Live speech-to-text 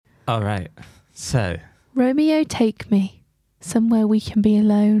All right. So, Romeo, take me somewhere we can be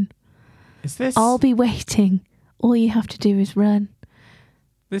alone. is this... I'll be waiting. All you have to do is run.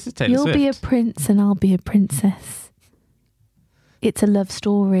 This is Taylor You'll Swift. be a prince and I'll be a princess. It's a love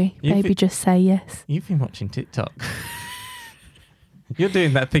story. Baby, just say yes. You've been watching TikTok. You're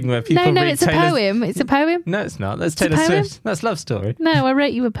doing that thing where people No, read it's a poem. It's a poem. No, it's not. That's It's a Taylor poem? Swift. That's Love Story. No, I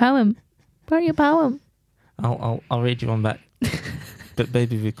wrote you a poem. Wrote you a poem. I'll read you one back. But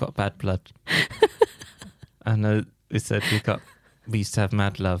baby, we've got bad blood. I know we said we used to have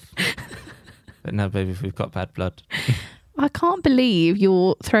mad love. But now, baby, we've got bad blood. I can't believe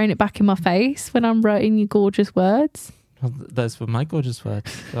you're throwing it back in my face when I'm writing you gorgeous words. Well, those were my gorgeous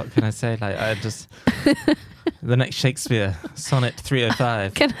words. What can I say? I just... The next Shakespeare, Sonnet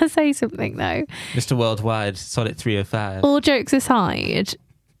 305. Can I say something though? Mr. Worldwide, Sonnet 305. All jokes aside,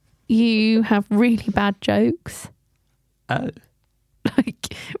 you have really bad jokes. Oh.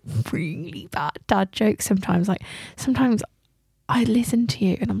 Like really bad dad jokes sometimes. Like sometimes I listen to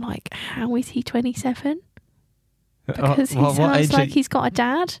you and I'm like, how is he 27? Because he sounds like he's got a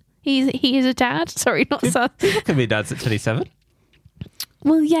dad. He is a dad. Sorry, not son. People can be dads at 27.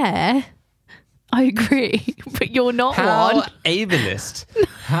 Well, yeah, I agree, but you're not How one. ableist.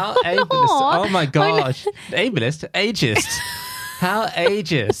 How ableist. Oh my gosh. Ableist? Ageist. How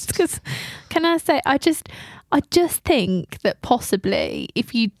ageist. Because can I say, I just think that possibly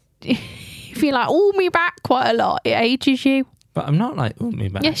if you like all me back quite a lot, it ages you. But I'm not like, me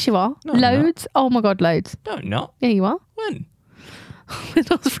back. Yes, you are. No, I'm loads. Oh my God, loads. No, I'm not. Yeah, you are. When? When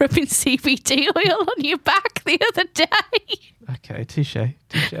I was rubbing CBD oil on your back the other day. Okay, touche.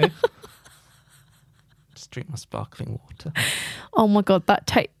 Just drink my sparkling water. Oh my God,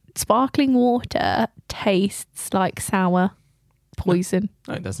 that sparkling water tastes like sour poison.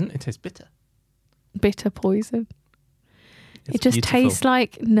 No, it doesn't. It tastes bitter. Bitter poison. It's it just beautiful. tastes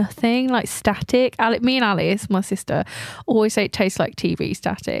like nothing, like static. Me and Alice, my sister, always say it tastes like TV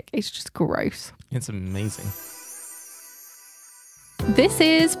static. It's just gross. It's amazing. This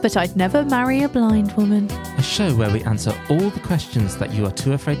is But I'd Never Marry a Blind Woman. A show where we answer all the questions that you are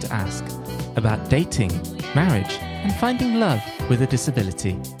too afraid to ask about dating, marriage, and finding love with a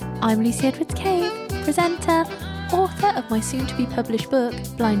disability. I'm Lucy Edwards-Cave, presenter, author of my soon-to-be published book,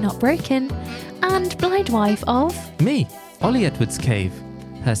 Blind Not Broken, and blind wife of... Me, Ollie Edwards-Cave,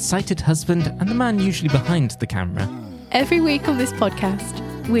 her sighted husband and the man usually behind the camera. Every week on this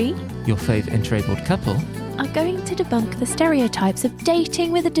podcast, we, your fave interabled couple, are going to debunk the stereotypes of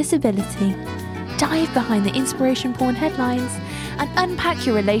dating with a disability, dive behind the inspiration porn headlines, and unpack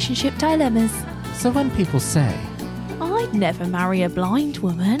your relationship dilemmas. So when people say, I'd never marry a blind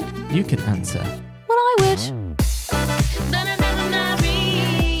woman, you can answer, well, I would.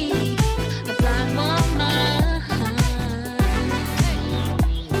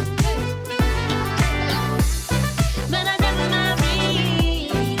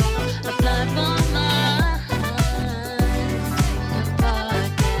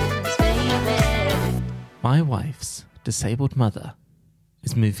 my wife's disabled mother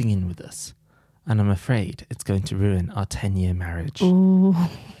is moving in with us, and I'm afraid it's going to ruin our 10-year marriage. Ooh.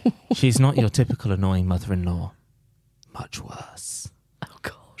 She's not your typical annoying mother-in-law. Much worse. Oh,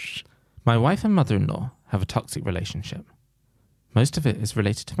 gosh. My wife and mother-in-law have a toxic relationship. Most of it is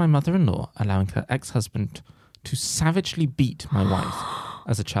related to my mother-in-law allowing her ex-husband to savagely beat my wife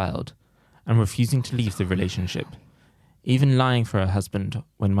as a child and refusing to leave the relationship, even lying for her husband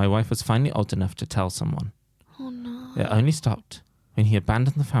when my wife was finally old enough to tell someone. Oh, no. It only stopped when he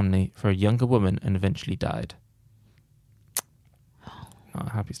abandoned the family for a younger woman and eventually died. Not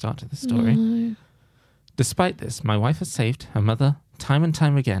a happy start to the story. No. Despite this, my wife has saved her mother time and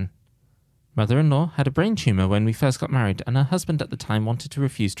time again. Mother-in-law had a brain tumour when we first got married, and her husband at the time wanted to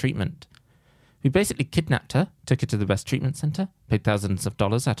refuse treatment. We basically kidnapped her, took her to the best treatment centre, paid thousands of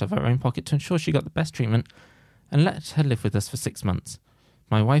dollars out of our own pocket to ensure she got the best treatment, and let her live with us for 6 months.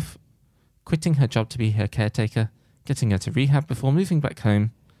 My wife quitting her job to be her caretaker, getting her to rehab before moving back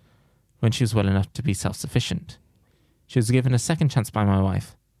home when she was well enough to be self-sufficient. She was given a second chance by my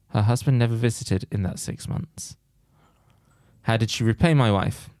wife. Her husband never visited in that 6 months. How did she repay my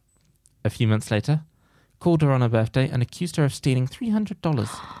wife? A few months later, called her on her birthday and accused her of stealing $300.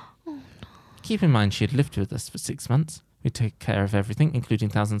 Oh, no. Keep in mind she had lived with us for 6 months. We took care of everything, including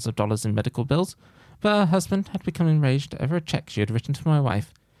thousands of dollars in medical bills, but her husband had become enraged over a check she had written to my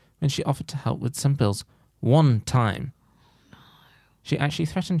wife when she offered to help with some bills one time. No. She actually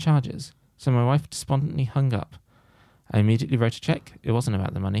threatened charges, so my wife despondently hung up. I immediately wrote a check, it wasn't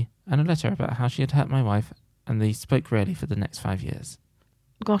about the money, and a letter about how she had hurt my wife, and they spoke rarely for the next 5 years.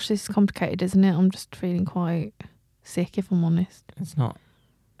 Gosh, this is complicated, isn't it? I'm just feeling quite sick, if I'm honest. It's not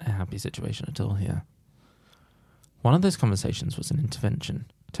a happy situation at all here. One of those conversations was an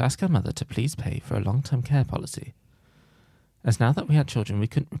intervention to ask her mother to please pay for a long-term care policy, as now that we had children we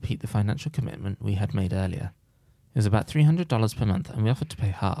couldn't repeat the financial commitment we had made earlier. It was about $300 per month and we offered to pay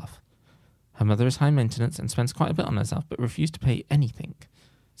half. Her mother is high maintenance and spends quite a bit on herself but refused to pay anything,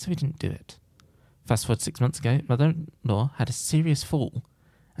 so we didn't do it. Fast forward 6 months ago, mother-in-law had a serious fall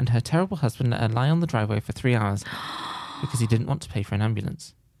and her terrible husband let her lie on the driveway for 3 hours because he didn't want to pay for an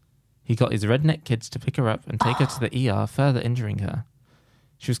ambulance. He got his redneck kids to pick her up and take her to the ER, further injuring her.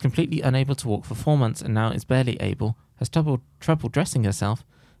 She was completely unable to walk for 4 months and now is barely able, has trouble dressing herself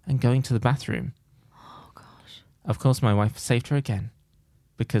and going to the bathroom. Oh, gosh. Of course, my wife saved her again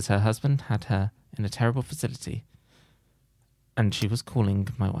because her husband had her in a terrible facility and she was calling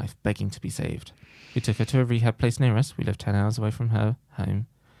my wife, begging to be saved. We took her to a rehab place near us. We lived 10 hours away from her home.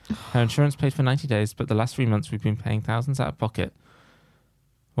 Her insurance paid for 90 days, but the last 3 months we've been paying thousands out of pocket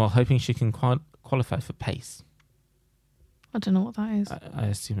while hoping she can qualify for PACE. I don't know what that is. I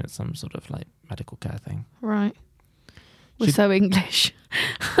assume it's some sort of like medical care thing. Right. We're so English.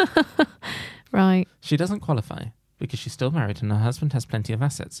 Right. She doesn't qualify because she's still married and her husband has plenty of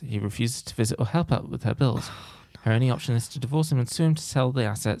assets. He refuses to visit or help out with her bills. Her only option is to divorce him and sue him to sell the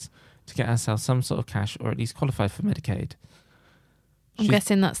assets to get herself some sort of cash or at least qualify for Medicaid. I'm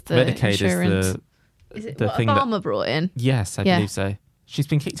guessing that's the Medicaid insurance. Is it the what thing Obama brought in? Yes, I believe so. She's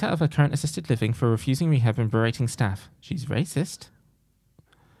been kicked out of her current assisted living for refusing rehab and berating staff. She's racist.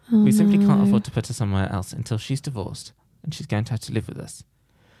 We simply can't afford to put her somewhere else until she's divorced, and she's going to have to live with us.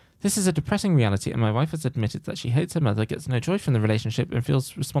 This is a depressing reality, and my wife has admitted that she hates her mother, gets no joy from the relationship, and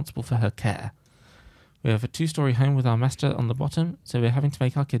feels responsible for her care. We have a 2-story home with our master on the bottom, so we're having to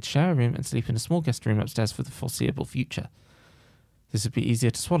make our kids share a room and sleep in a small guest room upstairs for the foreseeable future. This would be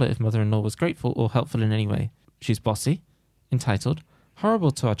easier to swallow if mother-in-law was grateful or helpful in any way. She's bossy, entitled,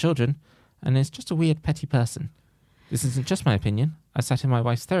 horrible to our children, and is just a weird, petty person. This isn't just my opinion. I sat in my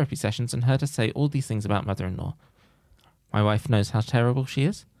wife's therapy sessions and heard her say all these things about mother-in-law. My wife knows how terrible she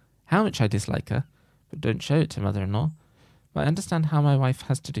is, how much I dislike her, but don't show it to mother-in-law. But I understand how my wife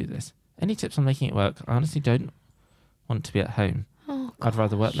has to do this. Any tips on making it work? I honestly don't want to be at home. I'd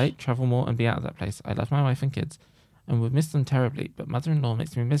rather work late, travel more, and be out of that place. I love my wife and kids, and would miss them terribly, but mother-in-law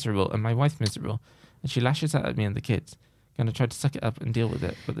makes me miserable, and my wife miserable, and she lashes out at me and the kids. Going to try to suck it up and deal with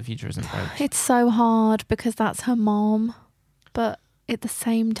it, but the future isn't bright. It's so hard because that's her mom, but at the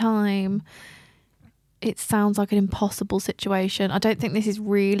same time, it sounds like an impossible situation. I don't think this is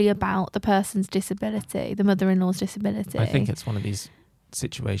really about the person's disability, the mother-in-law's disability. I think it's one of these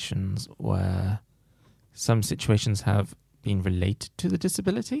situations where some situations have been related to the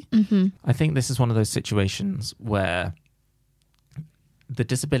disability. Mm-hmm. I think this is one of those situations where the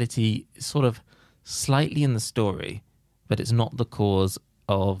disability is sort of slightly in the story, but it's not the cause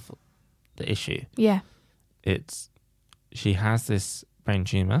of the issue. Yeah. She has this brain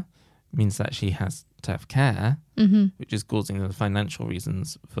tumour, means that she has to have care, which is causing the financial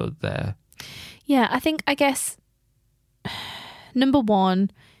reasons for their... Yeah, I guess, number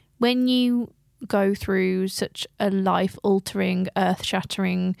one, when you go through such a life-altering,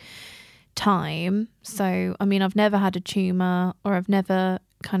 earth-shattering time, so, I mean, I've never had a tumour or I've never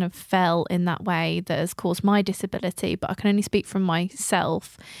kind of fell in that way that has caused my disability, but I can only speak from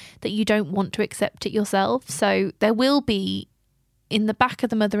myself that you don't want to accept it yourself. So there will be in the back of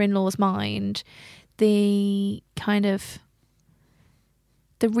the mother-in-law's mind the kind of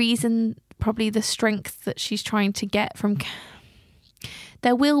the reason, probably the strength that she's trying to get from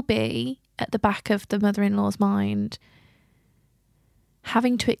there will be at the back of the mother-in-law's mind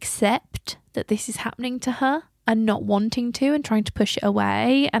having to accept that this is happening to her and not wanting to and trying to push it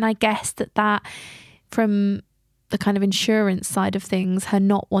away. And I guess that from the kind of insurance side of things, her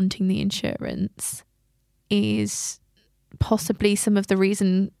not wanting the insurance is possibly some of the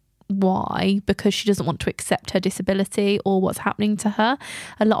reason why, because she doesn't want to accept her disability or what's happening to her.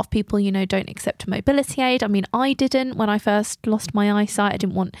 A lot of people, don't accept a mobility aid. I mean, I didn't when I first lost my eyesight. I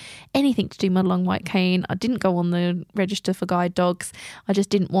didn't want anything to do with my long white cane. I didn't go on the register for guide dogs. I just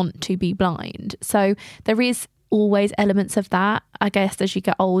didn't want to be blind. So there is always elements of that. I guess as you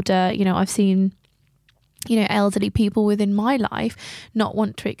get older, I've seen, elderly people within my life not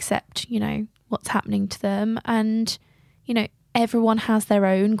want to accept, what's happening to them. And, everyone has their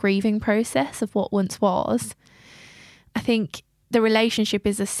own grieving process of what once was. I think the relationship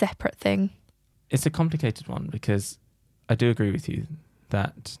is a separate thing. It's a complicated one because I do agree with you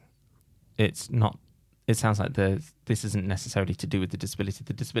that it sounds like this isn't necessarily to do with the disability.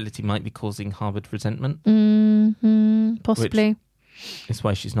 The disability might be causing harboured resentment. Possibly. It's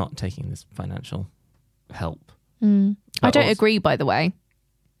why she's not taking this financial help. I don't agree, by the way.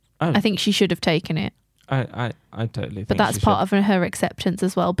 I think she should have taken it. I totally think but that's part of her acceptance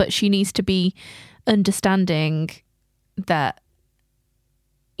as well. But she needs to be understanding that,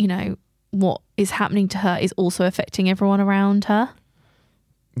 you know, what is happening to her is also affecting everyone around her.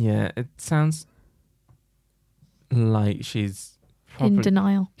 Yeah, it sounds like she's in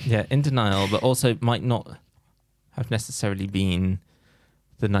denial. Yeah, in denial, but also might not have necessarily been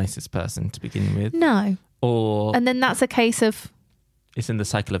the nicest person to begin with. No. And then that's a case of... It's in the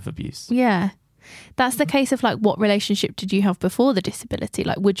cycle of abuse. Yeah. That's the case of like, what relationship did you have before the disability?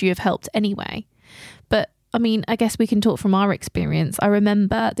 Like, would you have helped anyway? But I mean, I guess we can talk from our experience. I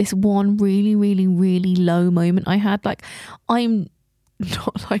remember this one really, really, really low moment I had. Like, I'm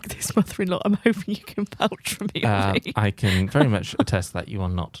not like this mother-in-law. I'm hoping you can vouch for me. I can very much attest that you are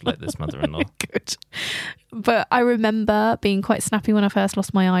not like this mother-in-law. Good. But I remember being quite snappy when I first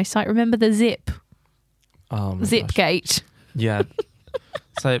lost my eyesight. Remember the zip gate? Yeah.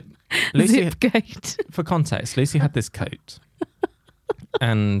 So Lucy, Zipgate. For context, Lucy had this coat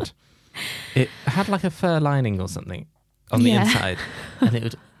and it had like a fur lining or something on the inside, and it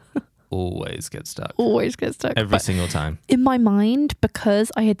would always get stuck. Every single time. In my mind,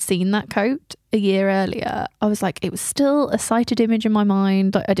 because I had seen that coat a year earlier, I was like, it was still a sighted image in my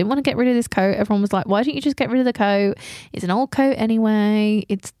mind. Like, I didn't want to get rid of this coat. Everyone was like, why don't you just get rid of the coat? It's an old coat anyway.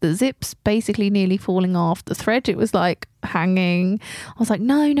 It's the zips basically nearly falling off. The thread, it was like hanging. I was like,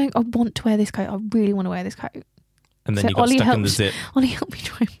 no, I want to wear this coat. I really want to wear this coat. And then you got stuck in the zip. Ollie helped me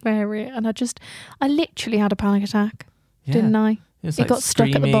try and wear it. And I literally had a panic attack, didn't I? It got stuck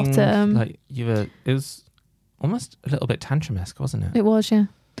at the bottom. Like it was almost a little bit tantrum-esque, wasn't it? It was, yeah.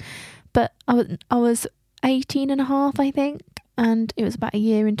 But I was 18 and a half, I think, and it was about a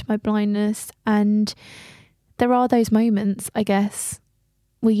year into my blindness. And there are those moments, I guess,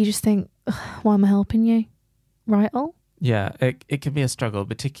 where you just think, why am I helping you? Right, Ol? Yeah, it can be a struggle,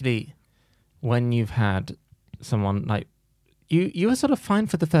 particularly when you've had someone like... You were sort of fine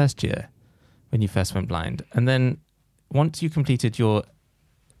for the first year when you first went blind. And then once you completed your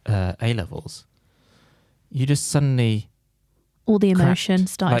A-levels, you just suddenly... All the emotion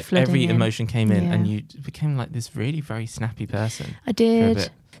started like flooding every in. emotion came in, and you became like this really very snappy person. I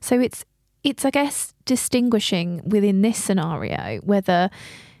did. So it's I guess distinguishing within this scenario whether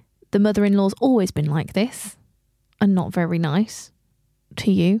the mother-in-law's always been like this and not very nice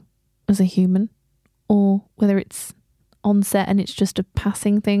to you as a human, or whether it's on set and it's just a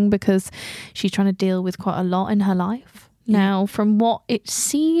passing thing because she's trying to deal with quite a lot in her life. Now, from what it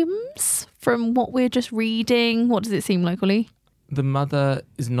seems, from what we're just reading, what does it seem like, Ollie? The mother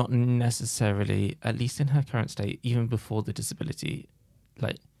is not necessarily, at least in her current state, even before the disability,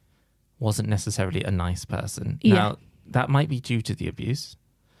 like, wasn't necessarily a nice person. Yeah. Now, that might be due to the abuse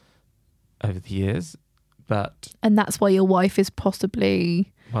over the years, but... And that's why your wife is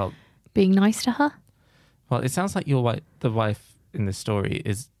possibly being nice to her? Well, it sounds like the wife in this story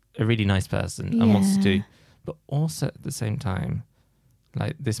is a really nice person and wants to do... But also at the same time,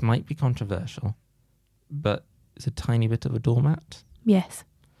 like, this might be controversial, but it's a tiny bit of a doormat. Yes.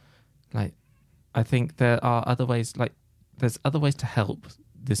 Like, I think there are other ways, like, there's other ways to help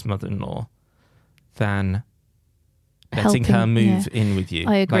this mother-in-law than letting her move in with you.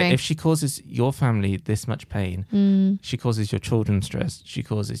 I agree. Like, if she causes your family this much pain, she causes your children stress, she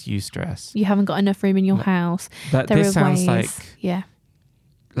causes you stress. You haven't got enough room in your house. But this sounds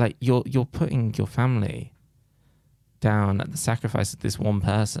like you're putting your family down at the sacrifice of this one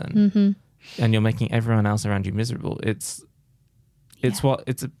person, and you're making everyone else around you miserable. It's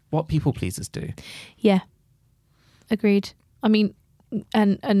what people pleasers do. Yeah, agreed. I mean,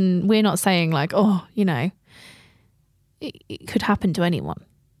 and we're not saying like, oh, you know, it could happen to anyone,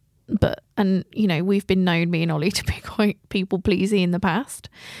 but you know, we've been known, me and Ollie, to be quite people pleasing in the past,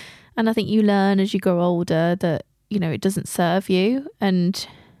 and I think you learn as you grow older that, you know, it doesn't serve you, and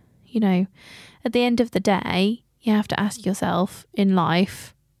you know, at the end of the day, you have to ask yourself in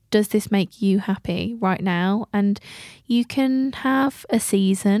life, does this make you happy right now? And you can have a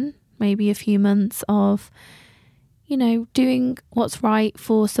season, maybe a few months of, you know, doing what's right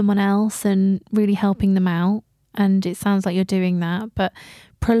for someone else and really helping them out. And it sounds like you're doing that. But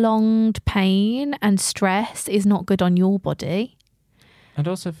prolonged pain and stress is not good on your body. And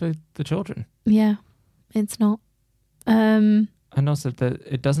also for the children. Yeah, it's not. And also,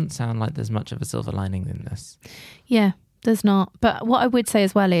 it doesn't sound like there's much of a silver lining in this. Yeah, there's not. But what I would say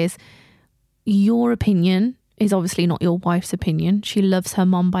as well is your opinion is obviously not your wife's opinion. She loves her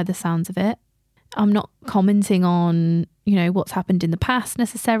mom by the sounds of it. I'm not commenting on, you know, what's happened in the past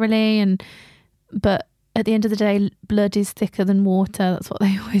necessarily. But at the end of the day, blood is thicker than water. That's what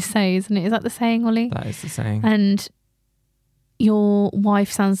they always say, isn't it? Is that the saying, Ollie? That is the saying. And your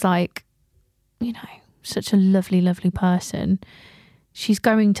wife sounds like, you know, such a lovely, lovely person. She's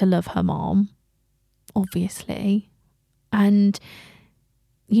going to love her mom, obviously. And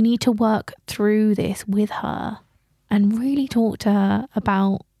you need to work through this with her and really talk to her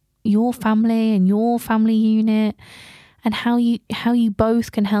about your family and your family unit and how you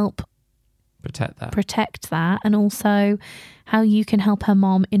both can help protect that, and also how you can help her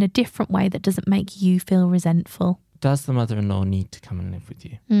mom in a different way that doesn't make you feel resentful. Does the mother-in-law need to come and live with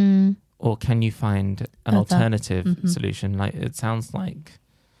you? Or can you find an alternative solution? Like, it sounds like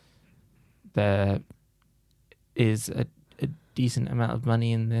there is a decent amount of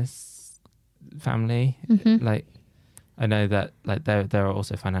money in this family. Like, I know that like there are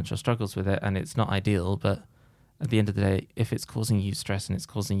also financial struggles with it, and it's not ideal, but at the end of the day, if it's causing you stress and it's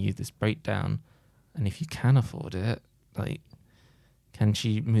causing you this breakdown, and if you can afford it, like, can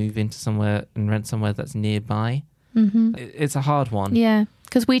she move into somewhere and rent somewhere that's nearby? It's a hard one. Yeah,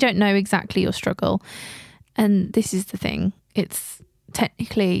 because we don't know exactly your struggle. And this is the thing. It's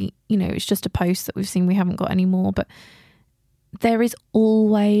technically, you know, it's just a post that we've seen. We haven't got any more, but there is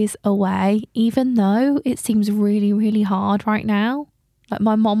always a way, even though it seems really, really hard right now. Like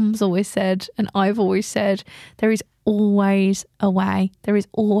my mom's always said, and I've always said, there is always a way. There is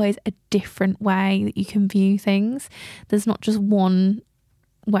always a different way that you can view things. There's not just one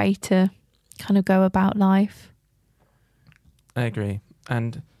way to kind of go about life. I agree.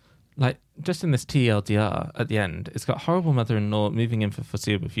 And like, just in this TLDR at the end, it's got horrible mother-in-law moving in for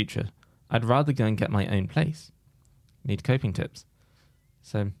foreseeable future. I'd rather go and get my own place. Need coping tips.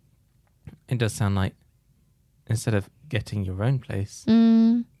 So it does sound like instead of getting your own place,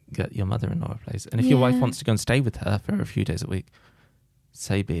 get your mother-in-law a place. And if your wife wants to go and stay with her for a few days a week,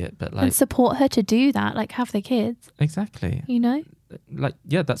 say be it. But like, and support her to do that, like have the kids. Exactly. You know? Like,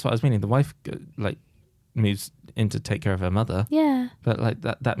 yeah, that's what I was meaning. The wife like moves in to take care of her mother. Yeah. But like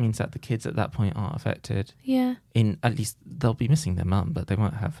that means that the kids at that point aren't affected. Yeah. In at least they'll be missing their mum, but they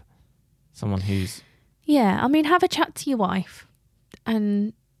won't have someone who's... Yeah, I mean, have a chat to your wife.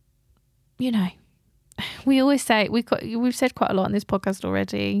 And, you know, we always say, we've said quite a lot on this podcast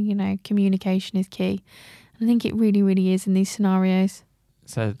already, you know, communication is key. I think it really, really is in these scenarios.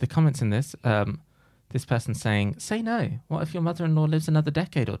 So the comments in this, this person saying, say no. What if your mother-in-law lives another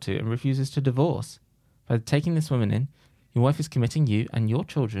decade or two and refuses to divorce? By taking this woman in, your wife is committing you and your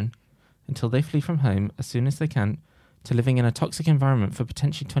children, until they flee from home as soon as they can, to living in a toxic environment for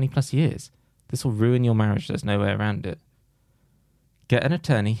potentially 20 plus years. This will ruin your marriage. There's no way around it. Get an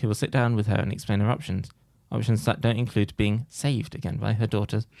attorney who will sit down with her and explain her options. Options that don't include being saved again by her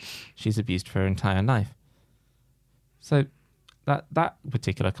daughters she's abused for her entire life. So that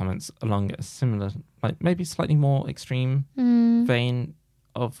particular comment's along a similar, like maybe slightly more extreme vein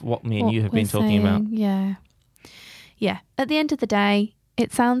of what me and you have been talking about. Yeah. Yeah. At the end of the day,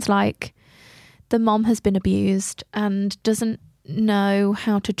 it sounds like the mom has been abused and doesn't know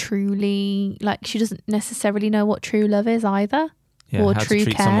how to truly, like, she doesn't necessarily know what true love is either. Yeah, or true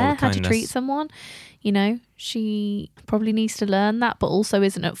care, how to treat someone. You know, she probably needs to learn that, but also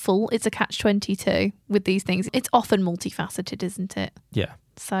isn't at full. It's a catch-22 with these things. It's often multifaceted, isn't it? Yeah.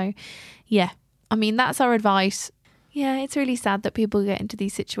 So, yeah. I mean, that's our advice. Yeah, it's really sad that people get into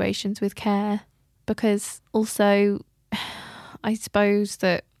these situations with care, because also, I suppose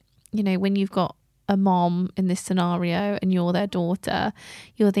that, you know, when you've got a mom in this scenario and you're their daughter,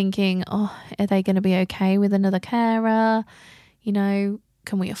 you're thinking, oh, are they going to be okay with another carer? You know,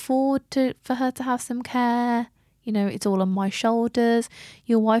 can we afford for her to have some care? You know, it's all on my shoulders.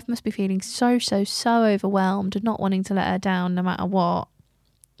 Your wife must be feeling so overwhelmed and not wanting to let her down no matter what.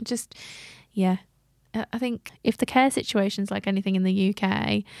 Just, yeah. I think if the care situation's like anything in the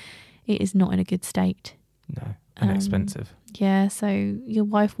UK, it is not in a good state. No, and expensive. Yeah, so your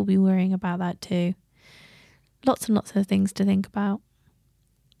wife will be worrying about that too. Lots and lots of things to think about.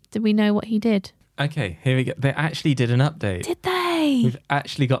 Did we know what he did? Okay, here we go. They actually did an update. Did they? We've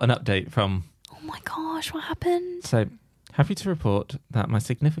actually got an update from... Oh my gosh, what happened? So, happy to report that my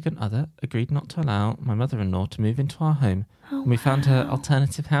significant other agreed not to allow my mother-in-law to move into our home. And we found her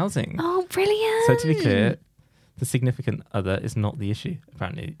alternative housing. Oh, brilliant. So to be clear, the significant other is not the issue.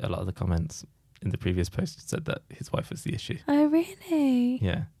 Apparently, a lot of the comments in the previous post said that his wife was the issue. Oh, really?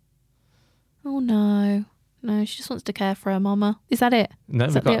 Yeah. Oh, no. No, she just wants to care for her mama. Is that it? No,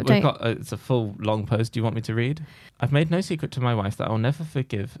 we've got it's a full long post. Do you want me to read? I've made no secret to my wife that I will never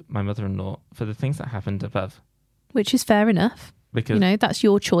forgive my mother-in-law for the things that happened above. Which is fair enough. Because, you know, that's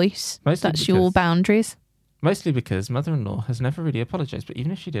your choice. That's your boundaries. Mostly because mother-in-law has never really apologised, but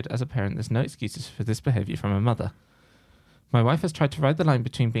even if she did, as a parent, there's no excuses for this behaviour from her mother. My wife has tried to ride the line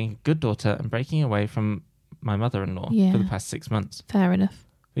between being a good daughter and breaking away from my mother-in-law Yeah. for the past 6 months. Fair enough.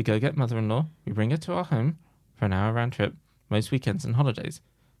 We go get mother-in-law, we bring her to our home for an hour round trip, most weekends and holidays.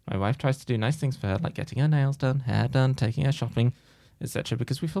 My wife tries to do nice things for her, like getting her nails done, hair done, taking her shopping, etc.,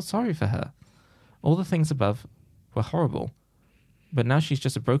 because we feel sorry for her. All the things above were horrible. But now she's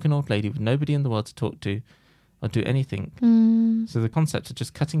just a broken old lady with nobody in the world to talk to or do anything. So the concept of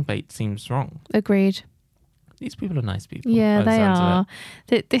just cutting bait seems wrong. Agreed. These people are nice people. Yeah, by the they sounds of are.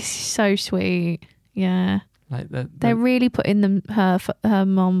 it. This is so sweet. Yeah. Like They're really putting her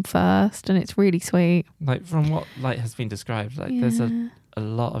mom first, and it's really sweet. like from what like has been described, like there's a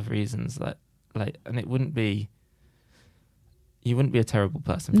lot of reasons that like, and it wouldn't be. You wouldn't be a terrible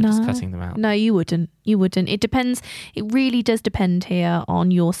person for just cutting them out. No, you wouldn't. You wouldn't. It depends. It really does depend here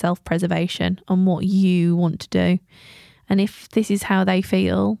on your self-preservation, on what you want to do. And if this is how they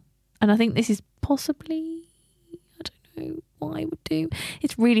feel, and I think this is possibly, I don't know what I would do.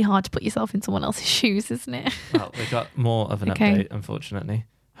 It's really hard to put yourself in someone else's shoes, isn't it? Well, we got more of an update, unfortunately.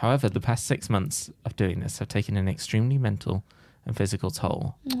 However, the past 6 months of doing this have taken an extremely mental and physical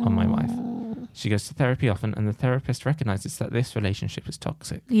toll on my wife. She goes to therapy often, and the therapist recognises that this relationship is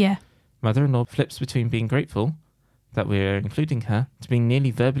toxic. Yeah. Mother-in-law flips between being grateful that we're including her to being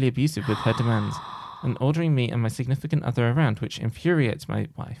nearly verbally abusive with her demands and ordering me and my significant other around, which infuriates my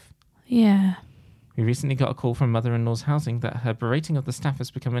wife. Yeah. We recently got a call from mother-in-law's housing that her berating of the staff has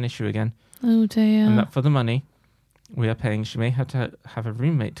become an issue again. Oh dear. And that for the money we are paying, she may have to have a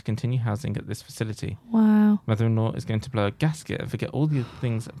roommate to continue housing at this facility. Wow. Mother-in-law is going to blow a gasket and forget all the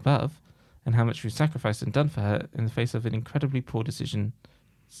things above and how much we've sacrificed and done for her in the face of an incredibly poor decisions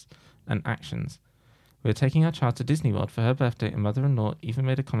and actions. We're taking our child to Disney World for her birthday, and mother-in-law even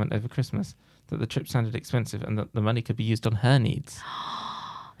made a comment over Christmas that the trip sounded expensive and that the money could be used on her needs.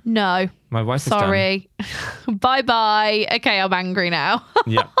 No. My wife Sorry. is done. Bye-bye. Okay, I'm angry now.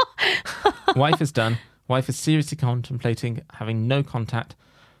 Yeah. Wife is done. Wife is seriously contemplating having no contact,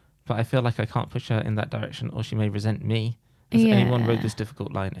 but I feel like I can't push her in that direction or she may resent me. Has anyone rode this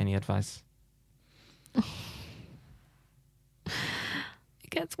difficult line? Any advice? It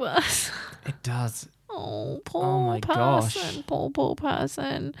gets worse. It does. Oh, poor Oh my person. gosh. Poor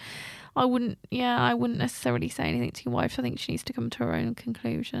person. I wouldn't necessarily say anything to your wife. I think she needs to come to her own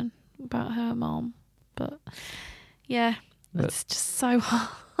conclusion about her mom. But yeah, it's just so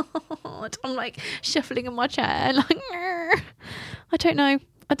hard. I'm like shuffling in my chair, like, I don't know.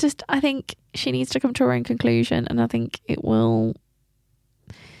 I think she needs to come to her own conclusion, and I think it will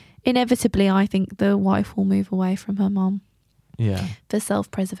inevitably, I think the wife will move away from her mom. Yeah. For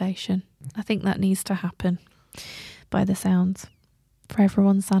self-preservation. I think that needs to happen by the sounds, for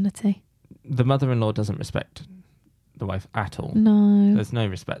everyone's sanity. The mother-in-law doesn't respect the wife at all. No. There's no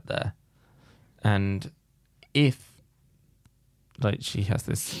respect there. And if like she has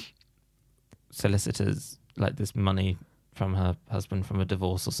this solicitors, like this money from her husband from a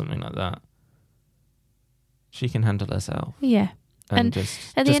divorce or something like that, she can handle herself. Yeah. And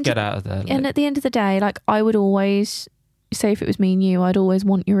just get out of there. Like. And at the end of the day, like, I would always say, if it was me and you, I'd always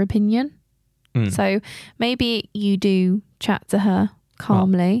want your opinion. So maybe you do chat to her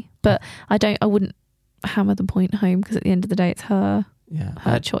calmly, but I wouldn't hammer the point home, because at the end of the day, it's her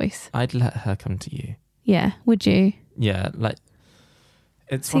choice. I'd let her come to you. Yeah. Would you? Yeah. Like,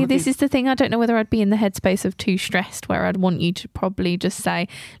 it's See, this is the thing. I don't know whether I'd be in the headspace of too stressed, where I'd want you to probably just say,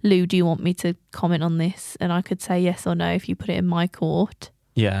 Lou, do you want me to comment on this? And I could say yes or no if you put it in my court.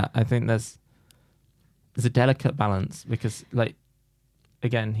 Yeah, I think there's a delicate balance, because, like,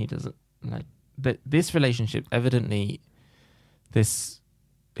 again, he doesn't like this relationship. Evidently, his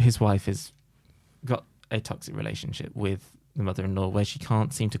wife has got a toxic relationship with the mother-in-law, where she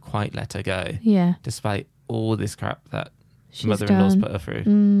can't seem to quite let her go. Yeah, despite all this crap that she's mother-in-law's done. put her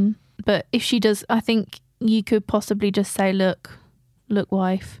through. But if she does, I think you could possibly just say, look,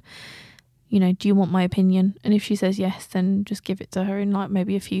 wife, you know, do you want my opinion? And if she says yes, then just give it to her in like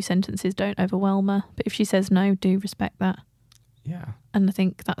maybe a few sentences. Don't overwhelm her. But if she says no, do respect that. Yeah. And I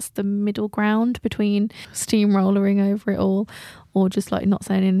think that's the middle ground between steamrollering over it all or just like not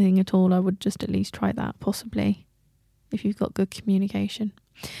saying anything at all. I would just at least try that, possibly, if you've got good communication.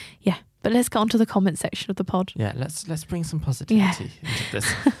 Yeah. But let's get on to the comment section of the pod. Yeah, let's bring some positivity into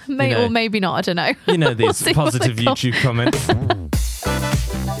this. Or maybe not, I don't know. You know these positive YouTube comments.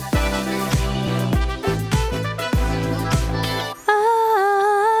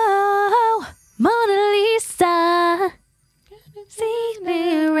 Oh, Mona Lisa, see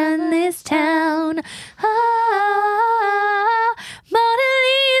me run this town. Oh, Mona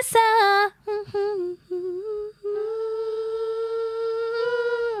Lisa.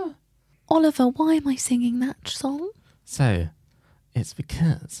 Oliver, why am I singing that song? So, it's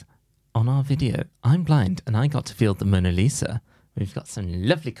because on our video, I'm blind and I got to feel the Mona Lisa. We've got some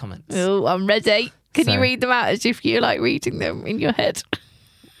lovely comments. Oh, I'm ready. Can you read them out as if you're like reading them in your head?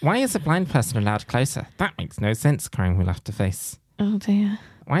 Why is a blind person allowed closer? That makes no sense, crying we'll have to face. Oh dear.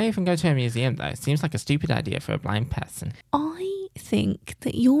 Why even go to a museum though? Seems like a stupid idea for a blind person. I think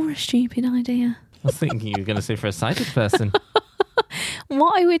that you're a stupid idea. I was thinking you were going to say for a sighted person.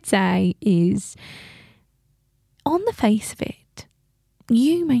 What I would say is, on the face of it,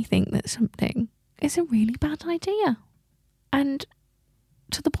 you may think that something is a really bad idea. And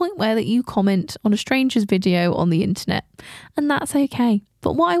to the point where that you comment on a stranger's video on the internet, and that's okay.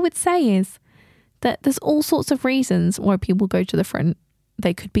 But what I would say is that there's all sorts of reasons why people go to the front.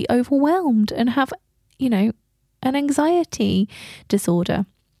 They could be overwhelmed and have, an anxiety disorder.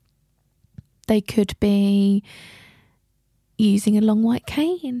 They could be using a long white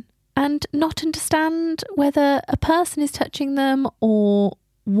cane and not understand whether a person is touching them or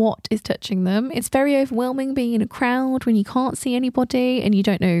what is touching them. It's very overwhelming being in a crowd when you can't see anybody and you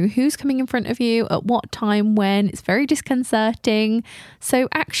don't know who's coming in front of you at what time, when. It's very disconcerting. So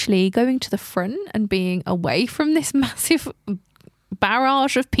actually going to the front and being away from this massive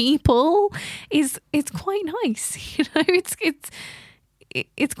barrage of people is quite nice.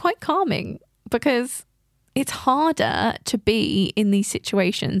 It's quite calming, because it's harder to be in these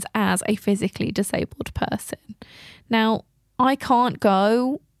situations as a physically disabled person. Now, I can't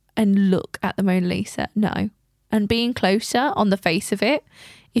go and look at the Mona Lisa, no. And being closer on the face of it,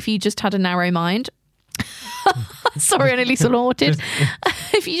 if you just had a narrow mind, sorry, I nearly snorted.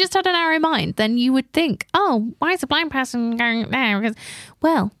 If you just had a narrow mind, then you would think, oh, why is a blind person going there? Because,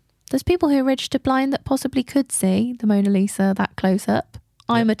 well, there's people who are registered blind that possibly could see the Mona Lisa that close up.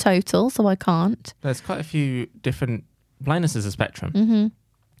 I'm a total, so I can't. There's quite a few different blindness as a spectrum. Mm-hmm.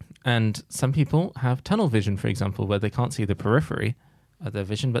 And some people have tunnel vision, for example, where they can't see the periphery of their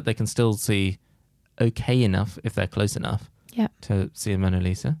vision, but they can still see okay enough if they're close enough to see a Mona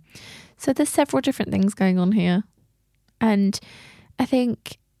Lisa. So there's several different things going on here. And I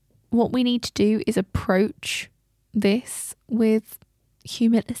think what we need to do is approach this with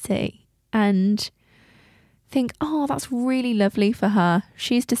humility and think, oh, that's really lovely for her.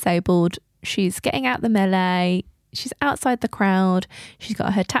 She's disabled. She's getting out the melee. She's outside the crowd. She's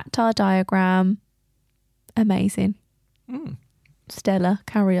got her tactile diagram. Amazing. Stella,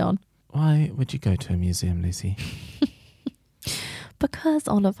 carry on. Why would you go to a museum, Lucy? Because,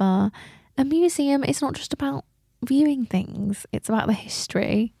 Oliver, a museum is not just about viewing things. It's about the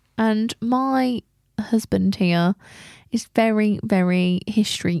history. And my husband here is very, very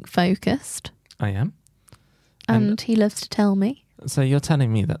history focused. I am. And he loves to tell me. So you're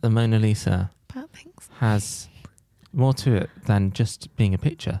telling me that the Mona Lisa about things has more to it than just being a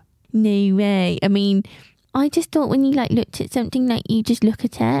picture? No way. I mean, I just thought when you looked at something, you just look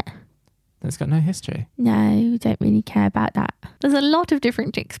at it. It's got no history. No, don't really care about that. There's a lot of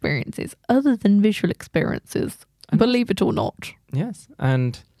different experiences other than visual experiences, believe it or not. Yes,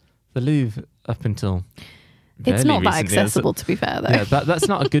 and the Louvre up until it's not that accessible, to be fair, though. Yeah, that's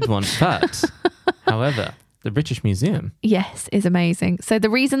not a good one. But, however, the British Museum, yes, is amazing. So the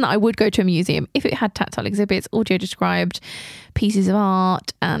reason that I would go to a museum, if it had tactile exhibits, audio described pieces of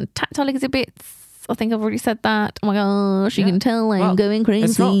art and tactile exhibits, I think I've already said that. Oh my gosh, you can tell I'm going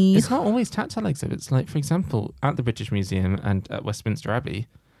crazy. It's not always tactile exhibits. Like, for example, at the British Museum and at Westminster Abbey,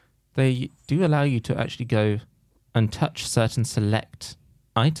 they do allow you to actually go and touch certain select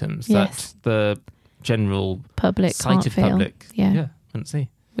items that the general public sighted public couldn't see.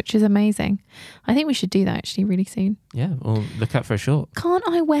 Which is amazing. I think we should do that actually really soon. Yeah, or look out for a short. Can't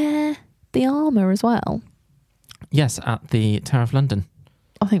I wear the armour as well? Yes, at the Tower of London.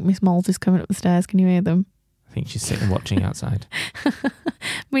 I think Miss Moles is coming up the stairs. Can you hear them? I think she's sitting watching outside.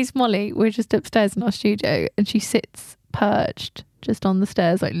 Miss Molly, we're just upstairs in our studio and she sits perched just on the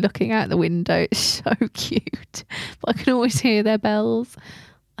stairs, looking out the window. It's so cute. But I can always hear their bells.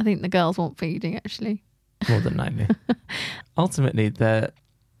 I think the girls want feeding, actually. More than likely. Ultimately, there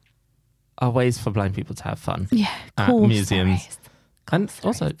are ways for blind people to have fun at museums. And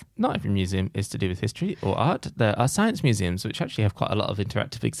also, not every museum is to do with history or art. There are science museums which actually have quite a lot of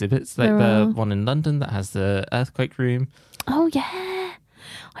interactive exhibits, like the one in London that has the earthquake room. Oh, yeah.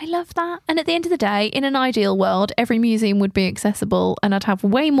 I love that. And at the end of the day, in an ideal world, every museum would be accessible and I'd have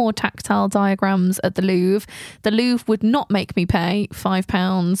way more tactile diagrams at the Louvre. The Louvre would not make me pay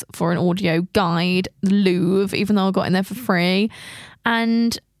 £5 for an audio guide, the Louvre, even though I got in there for free.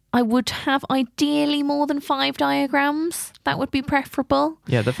 And I would have ideally more than 5 diagrams. That would be preferable.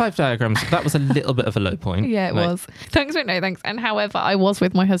 Yeah, the 5 diagrams, that was a little bit of a low point. Yeah, it was. Thanks, but no thanks. And however, I was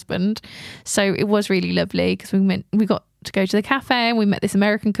with my husband. So it was really lovely because we got to go to the cafe and we met this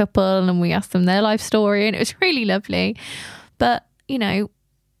American couple and we asked them their life story and it was really lovely. But, you know,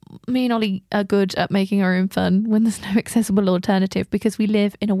 me and Ollie are good at making our own fun when there's no accessible alternative because we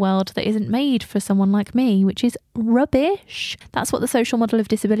live in a world that isn't made for someone like me, which is rubbish. That's what the social model of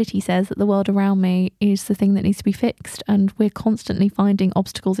disability says, that the world around me is the thing that needs to be fixed, and we're constantly finding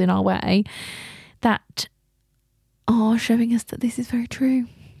obstacles in our way that are showing us that this is very true.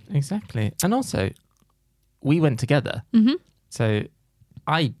 Exactly. And also, we went together. Mm-hmm. So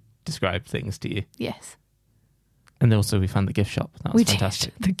I described things to you. Yes. And also we found the gift shop. That was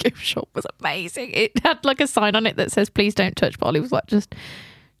fantastic. The gift shop was amazing. It had like a sign on it that says, please don't touch. But Ollie was like, just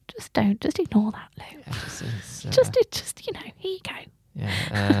ignore that, Lou. Yeah, just, you know, here you go.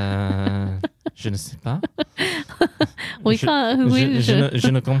 Yeah. Je ne sais pas.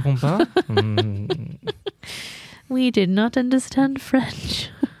 Je ne comprends pas. We did not understand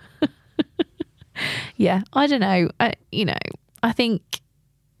French. Yeah, I don't know. I think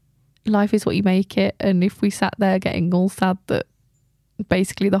life is what you make it, and if we sat there getting all sad that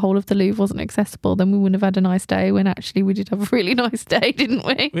basically the whole of the Louvre wasn't accessible, then we wouldn't have had a nice day, when actually we did have a really nice day, didn't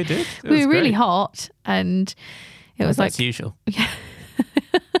we? We did. We were really hot, and it was like... That's usual. Yeah.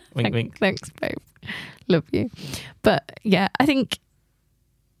 Wink, wink. Thanks, babe. Love you. But yeah, I think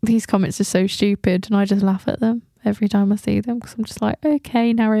these comments are so stupid and I just laugh at them every time I see them because I'm just like,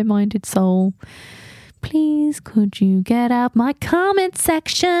 okay, narrow-minded soul, please could you get out my comment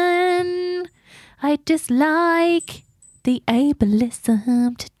section? I dislike the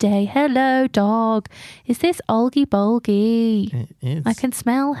ableism today. Hello, dog. Is this Olgie Bolgie? It is. I can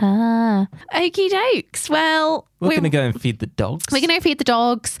smell her. Okie dokes. Well, we're going to go and feed the dogs. We're going to feed the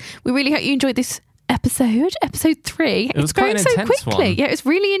dogs. We really hope you enjoyed this episode 3. It was quite an intense one. Yeah, it was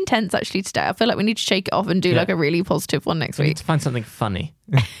really intense actually today. I feel like we need to shake it off and do like a really positive one next week. We need to find something funny.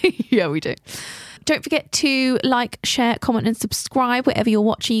 Yeah, we do. Don't forget to like, share, comment and subscribe wherever you're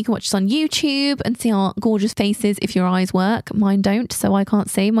watching. You can watch us on YouTube and see our gorgeous faces if your eyes work. Mine don't, so I can't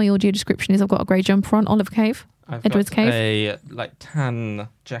see. My audio description is I've got a grey jumper on, Oliver Cave. Edward's Cave. A tan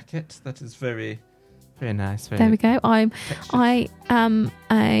jacket that is very, very nice. There we go. I am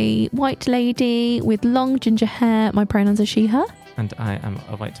a white lady with long ginger hair. My pronouns are she, her. And I am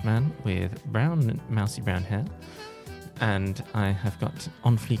a white man with mousy brown hair. And I have got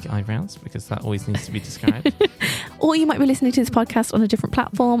on fleek eyebrows because that always needs to be described. Or you might be listening to this podcast on a different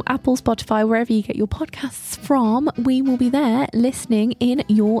platform, Apple, Spotify, wherever you get your podcasts from. We will be there listening in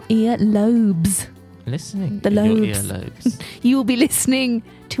your ear lobes. Listening the in lobes. Your ear lobes. You will be listening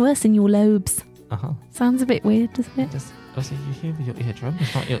to us in your lobes. Uh-huh. Sounds a bit weird, doesn't it? Also, you hear with your eardrum,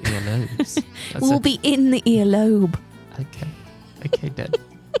 it's not your ear lobes. We'll be in the earlobe. Okay, then.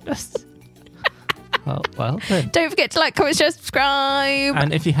 Yes. Well then. Don't forget to like, comment, share, subscribe.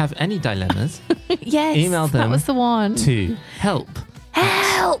 And if you have any dilemmas, yes, email them. That was the one. To help.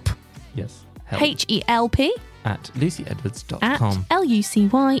 Yes. Help. HELP. At LucyEdwards.com. At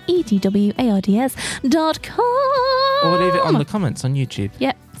LucyEdwards.com. Or leave it on the comments on YouTube.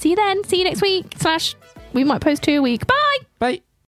 Yep. See you then. See you next week. / we might post 2 a week. Bye. Bye.